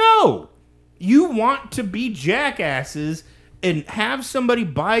 No. You want to be jackasses and have somebody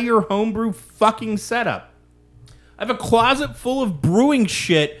buy your homebrew fucking setup. I have a closet full of brewing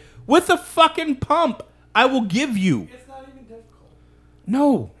shit with a fucking pump I will give you. It's not even difficult.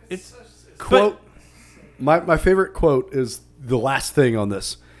 No. Quote. My favorite quote is the last thing on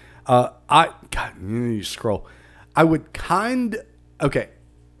this. You scroll.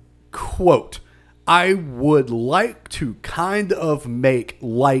 Quote. I would like to kind of make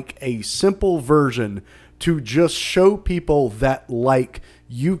like a simple version to just show people that like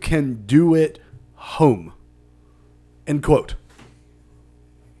you can do it home. End quote.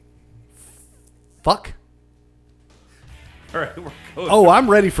 Fuck. All right, we're going. Oh, I'm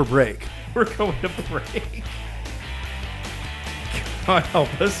ready for break. We're going to break. God help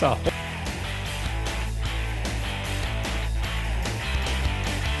us all.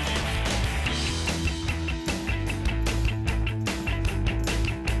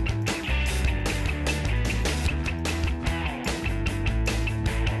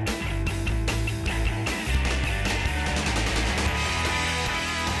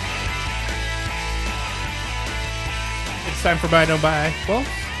 It's time for Buy No Buy. Well,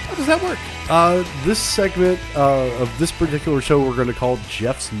 how does that work? This segment of this particular show we're going to call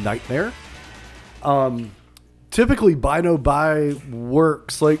Jeff's Nightmare. Typically, Buy No Buy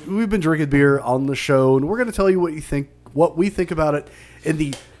works like we've been drinking beer on the show, and we're going to tell you what we think about it.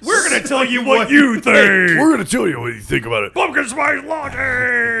 We're going to tell you what you think. We're going to tell you what you think about it. Pumpkin spice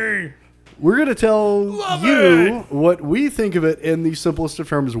latte. We're going to tell you what we think of it in the simplest of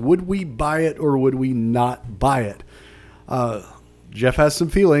terms. Would we buy it or would we not buy it? Jeff has some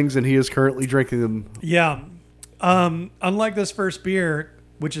feelings, and he is currently drinking them. Yeah. Unlike this first beer,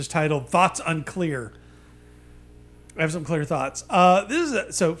 which is titled Thoughts Unclear, I have some clear thoughts.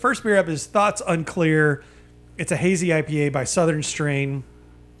 First beer up is Thoughts Unclear. It's a hazy IPA by Southern Strain.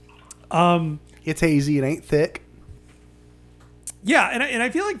 It's hazy. It ain't thick. Yeah, and I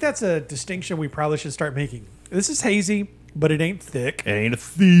feel like that's a distinction we probably should start making. This is hazy, but it ain't thick. It ain't a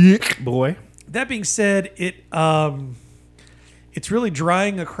thick boy. That being said, it's really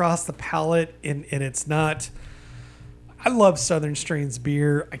drying across the palate, and it's not. I love Southern Strains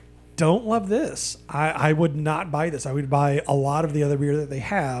beer. I don't love this. I would not buy this. I would buy a lot of the other beer that they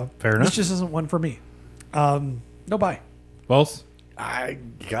have. Fair enough. This just isn't one for me. No buy. Wells? I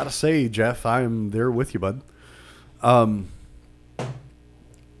gotta say, Jeff, I'm there with you, bud.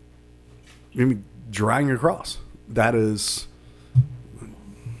 Maybe drying across. That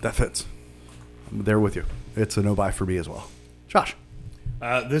fits. I'm there with you. It's a no buy for me as well. Josh.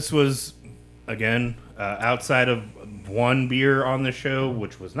 This was, again, outside of one beer on the show,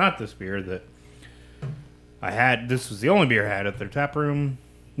 which was not this beer that I had. This was the only beer I had at their tap room.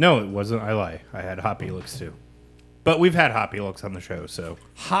 No, it wasn't. I lie. I had Hop Helix too. But we've had Hop Helix on the show, so.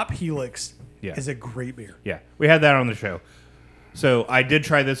 Hop Helix Yeah. is a great beer. Yeah, we had that on the show. So I did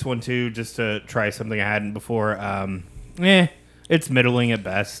try this one too, just to try something I hadn't before. It's middling at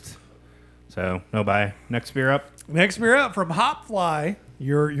best. So no buy. Next beer up. Next beer up from Hopfly,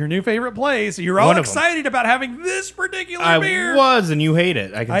 your new favorite place. You're all One of them. excited about having this particular I beer. was, and you hate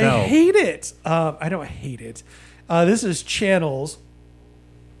it. I can tell. I hate it. I don't hate it. This is Channels,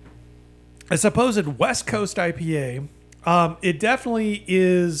 a supposed West Coast IPA. It definitely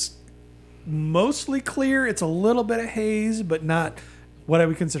is mostly clear. It's a little bit of haze, but not what I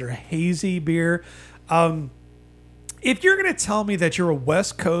would consider a hazy beer. If you're going to tell me that you're a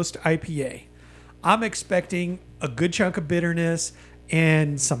West Coast IPA, I'm expecting a good chunk of bitterness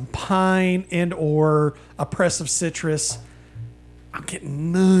and some pine and or a press of citrus. I'm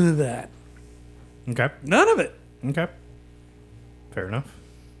getting none of that. Okay. None of it. Okay. Fair enough.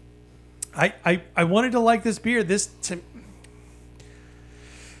 I wanted to like this beer. This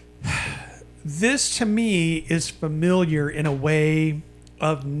to me is familiar in a way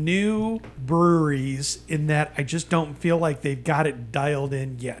of new breweries in that I just don't feel like they've got it dialed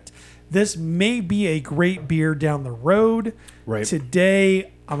in yet. This may be a great beer down the road. Right.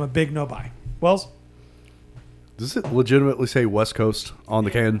 Today, I'm a big no buy. Wells? Does it legitimately say West Coast on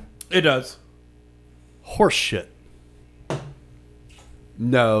the can? It does. Horse shit.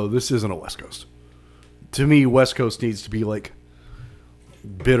 No, this isn't a West Coast. To me, West Coast needs to be like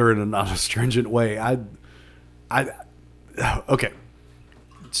bitter in a not astringent way. Okay.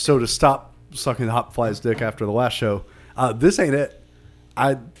 So to stop sucking the Hopfly's dick after the last show, this ain't it.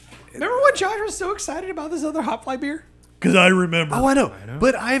 Remember when Josh was so excited about this other Hopfly beer? Because I remember. Oh, I know.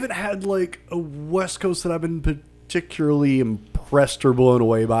 But I haven't had like a West Coast that I've been particularly impressed or blown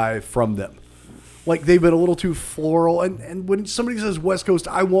away by from them. Like they've been a little too floral. And when somebody says West Coast,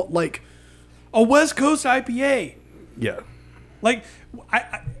 I want like a West Coast IPA. Yeah. Like,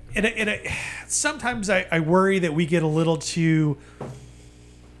 sometimes I worry that we get a little too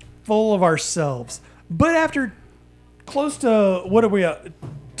full of ourselves. But after close to, what are we at?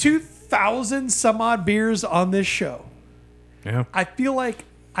 2,000 some odd beers on this show. Yeah. I feel like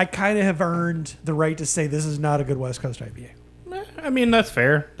I kind of have earned the right to say this is not a good West Coast IPA. I mean, that's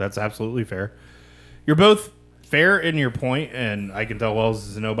fair. That's absolutely fair. You're both fair in your point, and I can tell Wells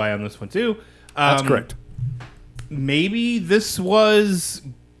is a no buy on this one too. That's correct. Maybe this was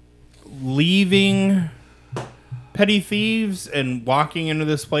leaving Petty Thieves and walking into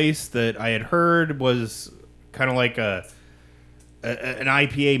this place that I had heard was kind of like an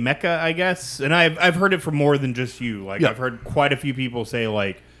IPA mecca, I guess. And I've heard it from more than just you. Like I've heard quite a few people say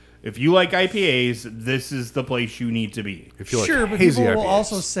like, if you like IPAs, this is the place you need to be. If you like Sure, but hazy people will IPAs.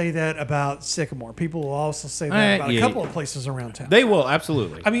 also say that about Sycamore. People will also say that about a yeah. couple of places around town. They will,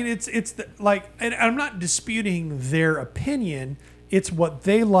 absolutely. I mean, it's and I'm not disputing their opinion. It's what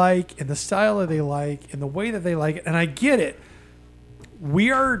they like and the style that they like and the way that they like it. And I get it.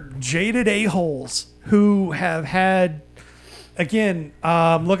 We are jaded a-holes who have had, again,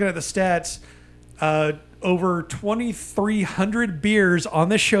 looking at the stats, over 2,300 beers on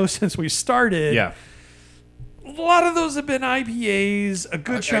this show since we started. Yeah. A lot of those have been IPAs. A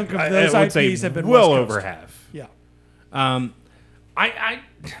good chunk of I those would say IPAs have been well West Coast. over half. Yeah. I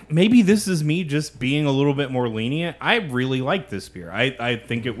maybe this is me just being a little bit more lenient. I really like this beer. I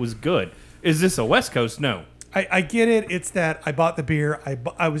think it was good. Is this a West Coast? No. I get it. It's that I bought the beer.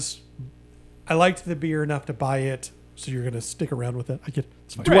 I liked the beer enough to buy it. So you're going to stick around with it. I get it.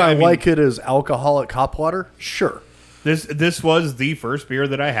 It's fine. Do I like it as alcoholic hop water? Sure. This was the first beer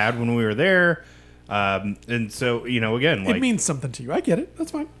that I had when we were there. And so, again, like It means something to you. I get it. That's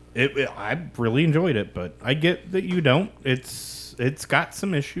fine. I really enjoyed it, but I get that you don't. It's got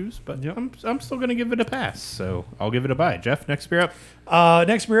some issues, but I'm still going to give it a pass. So I'll give it a buy. Jeff, next beer up.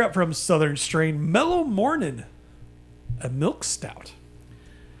 Next beer up from Southern Strain, Mellow Morning. a milk stout.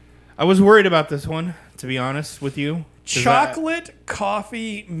 I was worried about this one, to be honest with you. Chocolate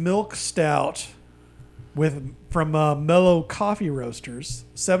coffee milk stout from Mellow Coffee Roasters,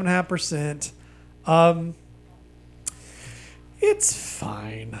 7.5%. It's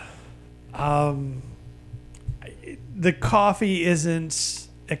fine. The coffee isn't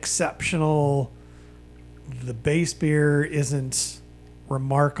exceptional. The base beer isn't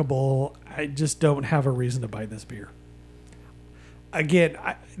remarkable. I just don't have a reason to buy this beer. Again,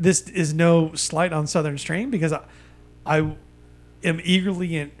 this is no slight on Southern Strain because I am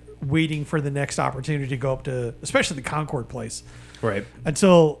eagerly waiting for the next opportunity to go up to, especially the Concord place, Right.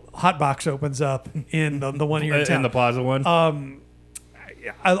 until Hot Box opens up in the one here in town. In the Plaza one?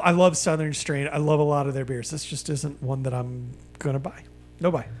 I love Southern Strain. I love a lot of their beers. This just isn't one that I'm going to buy.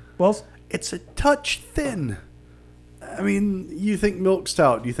 No buy. Wells? It's a touch thin. I mean, you think milk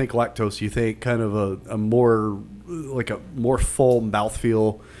stout, you think lactose, you think kind of a more full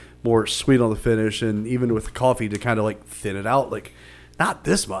mouthfeel, more sweet on the finish, and even with the coffee to kind of like thin it out, like not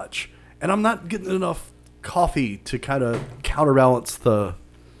this much. And I'm not getting enough coffee to kind of counterbalance the.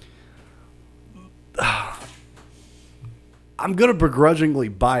 I'm going to begrudgingly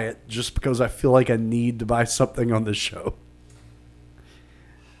buy it just because I feel like I need to buy something on this show.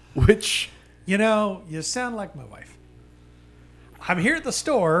 Which. You know, you sound like my wife. I'm here at the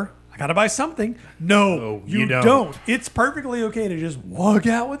store. I got to buy something. No, you don't. It's perfectly okay to just walk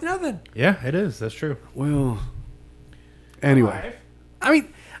out with nothing. Yeah, it is. That's true. Well, anyway. I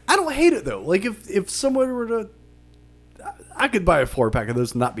mean, I don't hate it, though. Like, if someone were to. I could buy a 4-pack of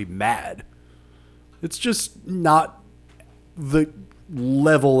this and not be mad. It's just not the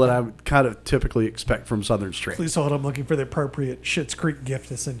level that I would kind of typically expect from Southern Strain. Please hold. I'm looking for the appropriate Schitt's Creek gift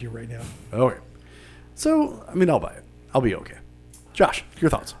to send you right now. Okay. So, I mean, I'll buy it. I'll be okay. Josh, your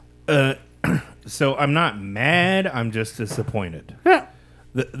thoughts? So I'm not mad. I'm just disappointed. Yeah.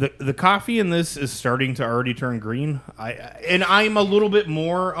 The coffee in this is starting to already turn green. I'm a little bit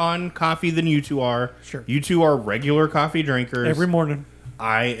more on coffee than you two are. Sure. You two are regular coffee drinkers. Every morning.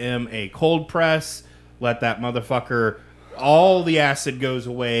 I am a cold press. Let that motherfucker. All the acid goes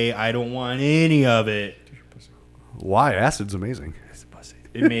away. I don't want any of it. Why? Acid's amazing. He's a pussy.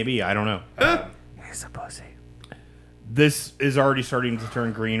 It may be. I don't know. He's a pussy. This is already starting to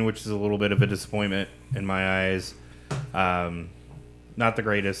turn green, which is a little bit of a disappointment in my eyes. Not the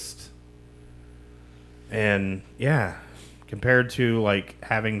greatest. And yeah, compared to like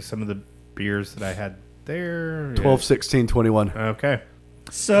having some of the beers that I had there. 12, 16, 21. Okay.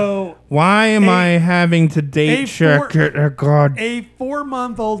 So why am I having to date check it? Oh, God. A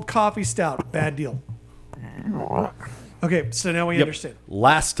 4-month-old coffee stout. Bad deal. Okay, so now we understand.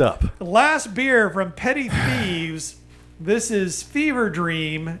 Last up. Last beer from Petty Thieves. This is Fever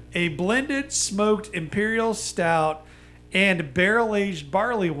Dream, a blended smoked imperial stout and barrel-aged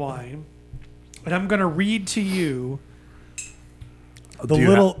barley wine. And I'm going to read to you the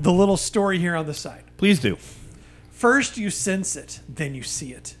little story here on the side. Please do. First you sense it, then you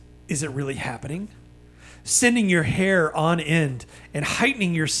see it. Is it really happening? Sending your hair on end and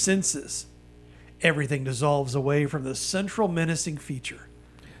heightening your senses. Everything dissolves away from the central menacing feature.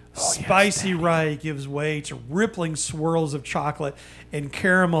 Spicy rye gives way to rippling swirls of chocolate and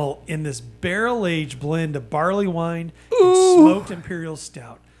caramel in this barrel-aged blend of barley wine and smoked imperial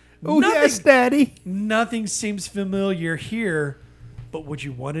stout. Yes, Daddy. Nothing seems familiar here, but would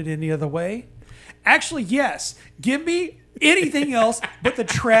you want it any other way? Actually, yes. Give me anything else but the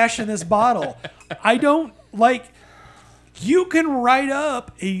trash in this bottle. I don't like... You can write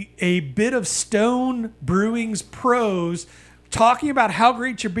up a bit of Stone Brewing's prose talking about how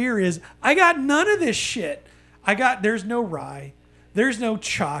great your beer is. I got none of this shit. There's no rye. There's no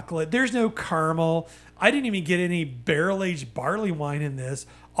chocolate. There's no caramel. I didn't even get any barrel-aged barley wine in this.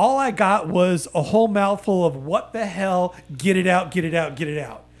 All I got was a whole mouthful of what the hell, get it out, get it out, get it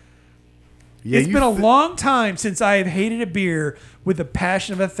out. Yeah, it's been a long time since I have hated a beer with the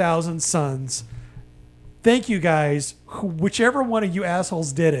passion of 1,000 suns. Thank you guys. Whichever one of you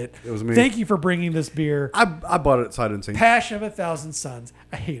assholes did it. It was me. Thank you for bringing this beer. I bought it sight unseen. Passion of 1,000 suns.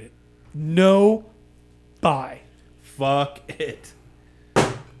 I hate it. No buy. Fuck it.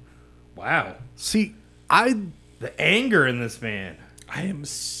 Wow. See, the anger in this man. I am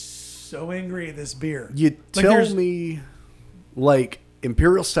so angry at this beer. You tell me, like,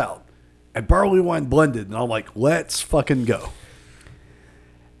 Imperial Stout and barley wine blended, and I'm like, let's fucking go.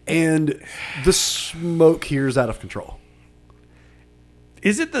 And the smoke here is out of control.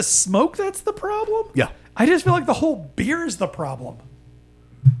 Is it the smoke that's the problem? Yeah. I just feel like the whole beer is the problem.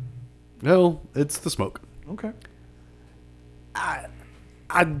 No, it's the smoke. Okay.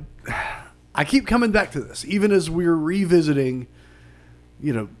 I keep coming back to this, even as we're revisiting,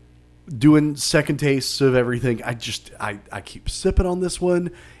 doing second tastes of everything. I keep sipping on this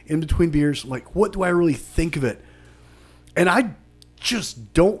one in between beers. Like, what do I really think of it? And I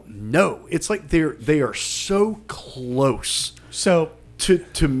just don't know. It's like they are so close. So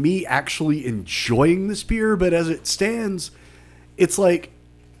to me actually enjoying this beer, but as it stands, it's like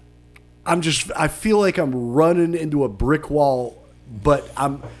I feel like I'm running into a brick wall, but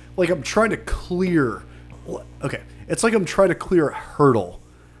I'm trying to clear. Okay, it's like I'm trying to clear a hurdle,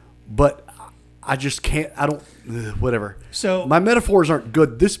 but I just can't. I don't. Whatever. So my metaphors aren't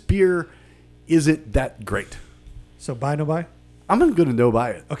good. This beer isn't that great. So buy no buy. I'm going to no buy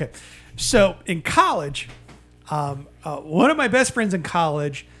it. Okay. So in college, one of my best friends in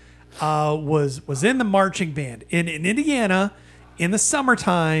college was in the marching band in Indiana in the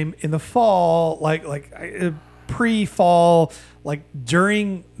summertime, in the fall, like pre-fall, like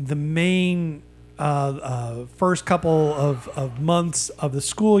during the main first couple of months of the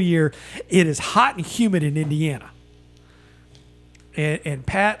school year. It is hot and humid in Indiana. And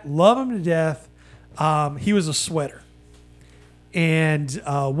Pat, love him to death. He was a sweater. And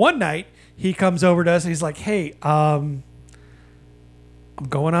one night he comes over to us and he's like, "Hey, I'm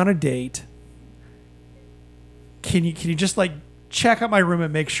going on a date. Can you just like check out my room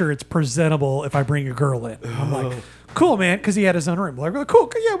and make sure it's presentable if I bring a girl in?" I'm like, "Cool, man," because he had his own room. We're like, "Cool,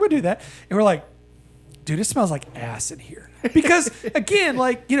 yeah, we'll do that." And we're like, "Dude, it smells like ass in here." Because again,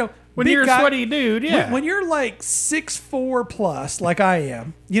 like, when you're a sweaty dude, yeah. When you're like 6'4" plus, like I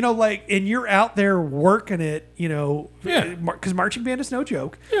am, like, and you're out there working it, because marching band is no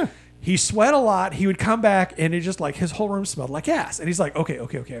joke. Yeah. He sweat a lot. He would come back and it just like his whole room smelled like ass. And he's like, okay.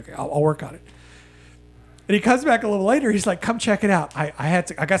 I'll work on it. And he comes back a little later. He's like, "Come check it out.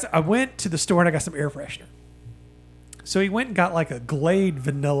 I went to the store and I got some air freshener." So he went and got like a Glade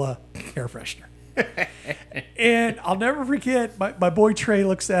vanilla air freshener. And I'll never forget, my boy Trey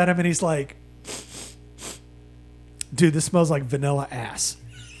looks at him and he's like, "Dude, this smells like vanilla ass."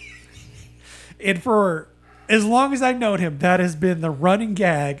 And for as long as I've known him, that has been the running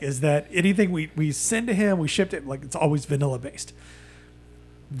gag, is that anything we send to him, we shipped it, like, it's always vanilla based.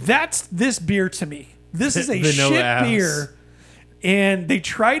 That's this beer to me. This is a shit ass. beer. And they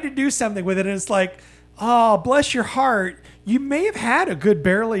tried to do something with it, and it's like, oh, bless your heart. You may have had a good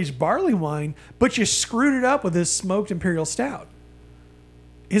barrel-aged barley wine, but you screwed it up with this smoked imperial stout.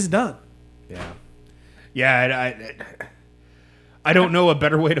 It's done. Yeah. Yeah, I don't know a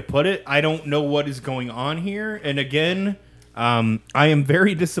better way to put it. I don't know what is going on here. And again, I am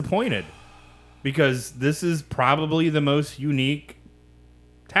very disappointed because this is probably the most unique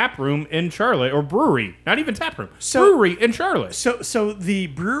tap room in Charlotte, or brewery, not even tap room, brewery in Charlotte. So the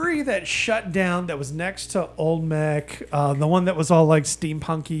brewery that shut down, that was next to Old Mech, the one that was all like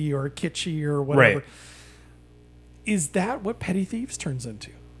steampunky or kitschy or whatever, right. Is that what Petty Thieves turns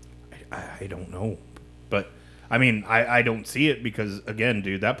into? I don't know, but I mean, I don't see it because, again,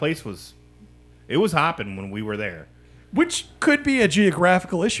 dude, that place was hopping when we were there. Which could be a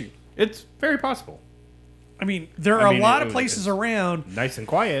geographical issue. It's very possible. I mean, there are a lot of places around nice and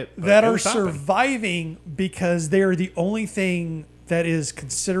quiet that are surviving because they're the only thing that is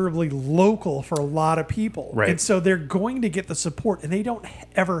considerably local for a lot of people. Right. And so they're going to get the support, and they don't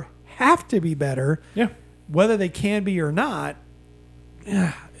ever have to be better. Yeah. Whether they can be or not.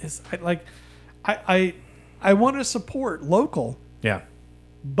 Yeah. I want to support local. Yeah.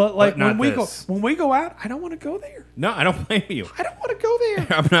 But like when we go out, I don't want to go there. No, I don't blame you. I don't want to go there.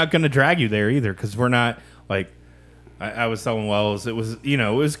 I'm not going to drag you there either because we're not like I was telling Wells. It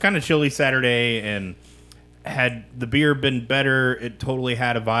was kind of chilly Saturday, and had the beer been better, it totally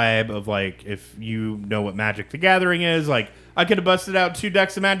had a vibe of like, if you know what Magic the Gathering is, like I could have busted out 2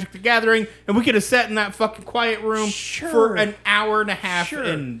 decks of Magic the Gathering and we could have sat in that fucking quiet room for an hour and a half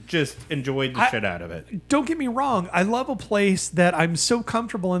and just enjoyed the shit out of it. Don't get me wrong. I love a place that I'm so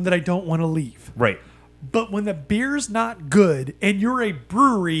comfortable in that I don't want to leave. Right. But when the beer's not good and you're a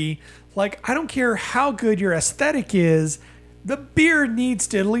brewery, like, I don't care how good your aesthetic is, the beer needs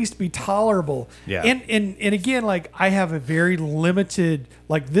to at least be tolerable. Yeah. And again, like, I have a very limited,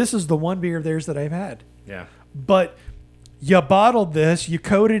 like, this is the one beer of theirs that I've had. Yeah. But you bottled this, you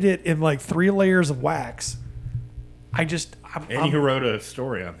coated it in like 3 layers of wax. You wrote a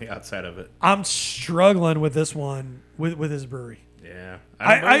story on the outside of it. I'm struggling with this one with this brewery. Yeah.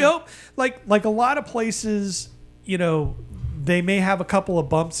 I hope, like a lot of places, they may have a couple of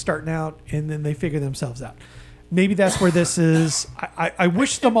bumps starting out and then they figure themselves out. maybe that's where this is. I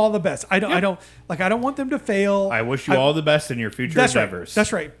wish them all the best. I don't want them to fail. I wish you all the best in your future endeavors.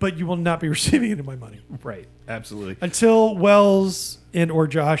 That's right. But you will not be receiving any of my money. Right. Absolutely. Until Wells and or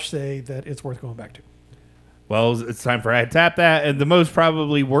Josh say that it's worth going back to. Well, it's time for I Tap That, and the most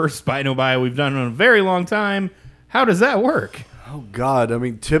probably worst buy no buy we've done in a very long time. How does that work? Oh, God. I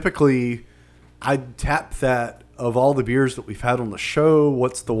mean, typically, I'd tap that of all the beers that we've had on the show.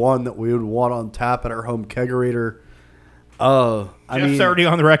 What's the one that we would want on tap at our home kegerator? Jeff's already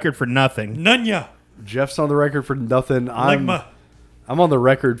on the record for nothing. Nunya. Jeff's on the record for nothing. Ligma. I'm on the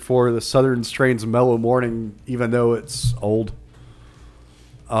record for the Southern Strains Mellow Morning, even though it's old.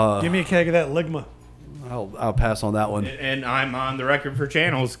 Give me a keg of that Ligma. I'll pass on that one. And I'm on the record for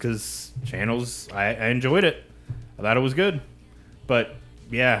Channels, because Channels, I enjoyed it. I thought it was good. But,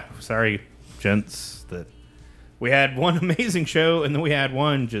 yeah, sorry, gents, that we had one amazing show, and then we had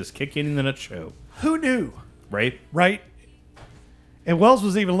one just kick in the nut show. Who knew? Right? Right? And Wells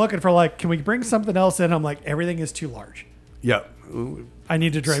was even looking for, like, can we bring something else in? I'm like, everything is too large. Yeah. I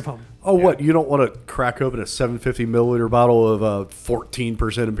need to drive home. Oh, yeah. What? You don't want to crack open a 750 milliliter bottle of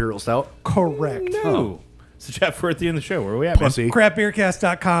 14% Imperial Stout? Correct. No. Oh. So, Jeff, we're at the end of the show. Where are we at, Pussy.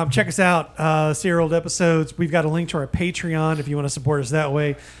 Craftbeercast.com. Check us out. See our old episodes. We've got a link to our Patreon if you want to support us that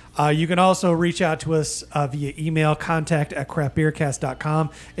way. You can also reach out to us via email, contact@craftbeercast.com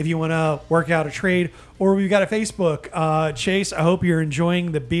if you want to work out a trade. Or we've got a Facebook. Chase, I hope you're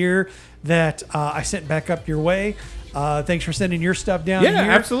enjoying the beer that I sent back up your way. Thanks for sending your stuff down here. Yeah,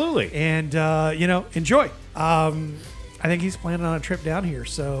 absolutely. And, enjoy. I think he's planning on a trip down here,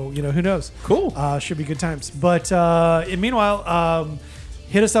 so, who knows? Cool. Should be good times. But meanwhile,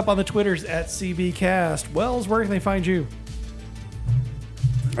 hit us up on the Twitters at CBcast. Wells, where can they find you?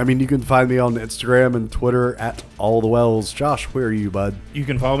 I mean, you can find me on Instagram and Twitter at allthewells. Josh, where are you, bud? You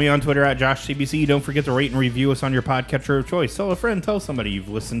can follow me on Twitter at JoshCBC. Don't forget to rate and review us on your podcatcher of choice. Tell a friend, tell somebody you've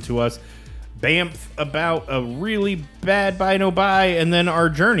listened to us bamf about a really bad buy no buy, and then our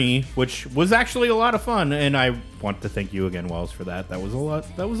journey, which was actually a lot of fun. And I want to thank you again, Wells, for that. That was a lot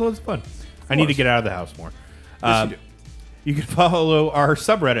of fun. I need to get out of the house more. Yes, you do. You can follow our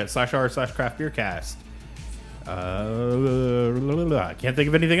subreddit /r/craftbeercast. I can't think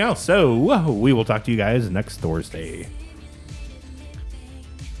of anything else. So we will talk to you guys next Thursday.